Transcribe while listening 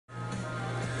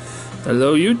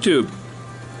Hello YouTube.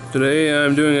 Today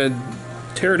I'm doing a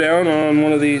teardown on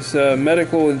one of these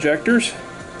medical injectors.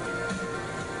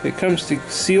 It comes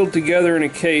sealed together in a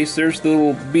case. There's the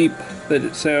little beep that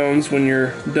it sounds when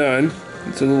you're done.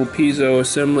 It's a little piezo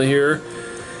assembly here.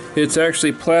 It's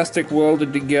actually plastic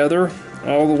welded together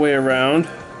all the way around.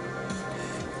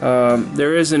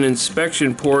 There is an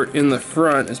inspection port in the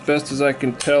front. As best as I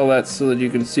can tell, that's so that you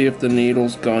can see if the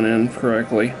needle's gone in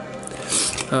correctly.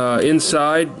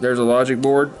 Inside there's a logic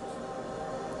board.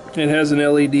 It has an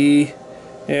LED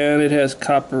and it has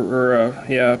copper or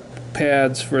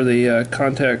pads for the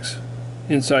contacts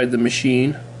inside the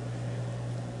machine.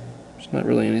 There's not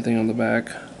really anything on the back.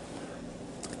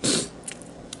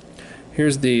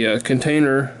 Here's the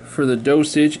container for the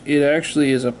dosage. It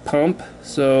actually is a pump,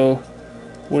 so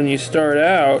when you start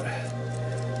out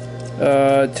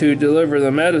to deliver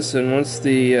the medicine, once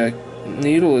the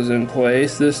needle is in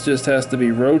place, this just has to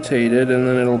be rotated and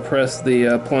then it'll press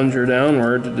the plunger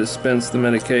downward to dispense the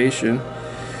medication.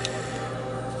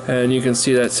 And you can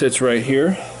see that sits right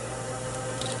here.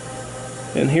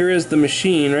 And here is the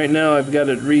machine. Right now I've got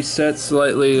it reset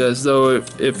slightly as though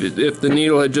if the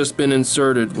needle had just been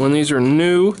inserted. When these are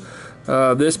new,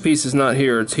 this piece is not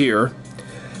here, it's here.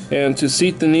 And to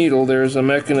seat the needle, there's a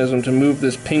mechanism to move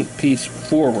this pink piece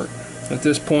forward. At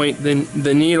this point,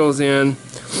 the needle's in,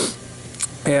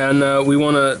 and we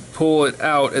want to pull it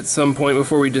out at some point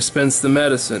before we dispense the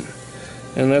medicine.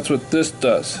 And that's what this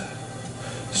does.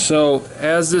 So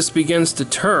as this begins to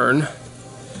turn,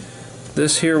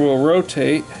 this here will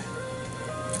rotate,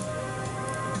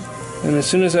 and as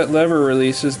soon as that lever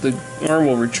releases, the arm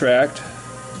will retract,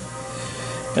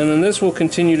 and then this will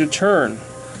continue to turn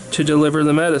to deliver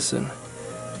the medicine.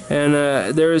 And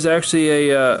there is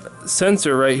actually a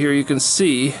sensor right here you can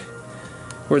see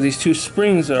where these two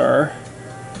springs are,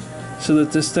 so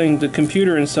that this thing, the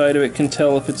computer inside of it, can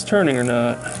tell if it's turning or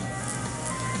not.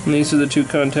 And these are the two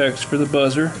contacts for the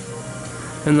buzzer.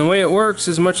 And the way it works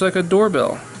is much like a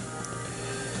doorbell.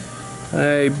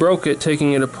 I broke it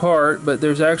taking it apart, but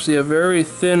there's actually a very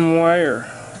thin wire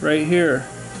right here.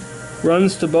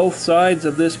 Runs to both sides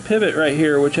of this pivot right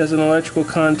here, which has an electrical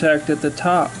contact at the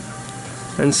top.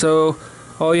 And so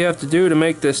all you have to do to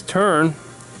make this turn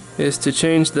is to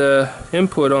change the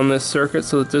input on this circuit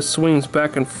so that this swings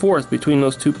back and forth between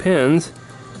those two pins,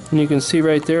 and you can see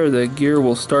right there the gear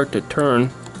will start to turn.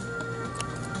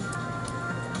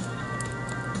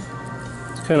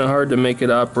 It's kind of hard to make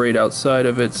it operate outside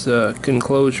of its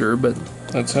enclosure, but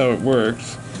that's how it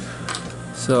works.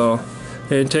 So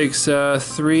it takes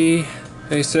 3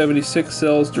 A76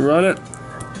 cells to run it.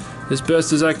 As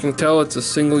best as I can tell, it's a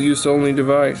single-use only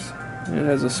device. It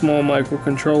has a small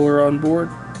microcontroller on board.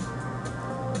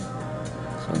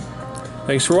 So,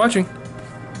 thanks for watching.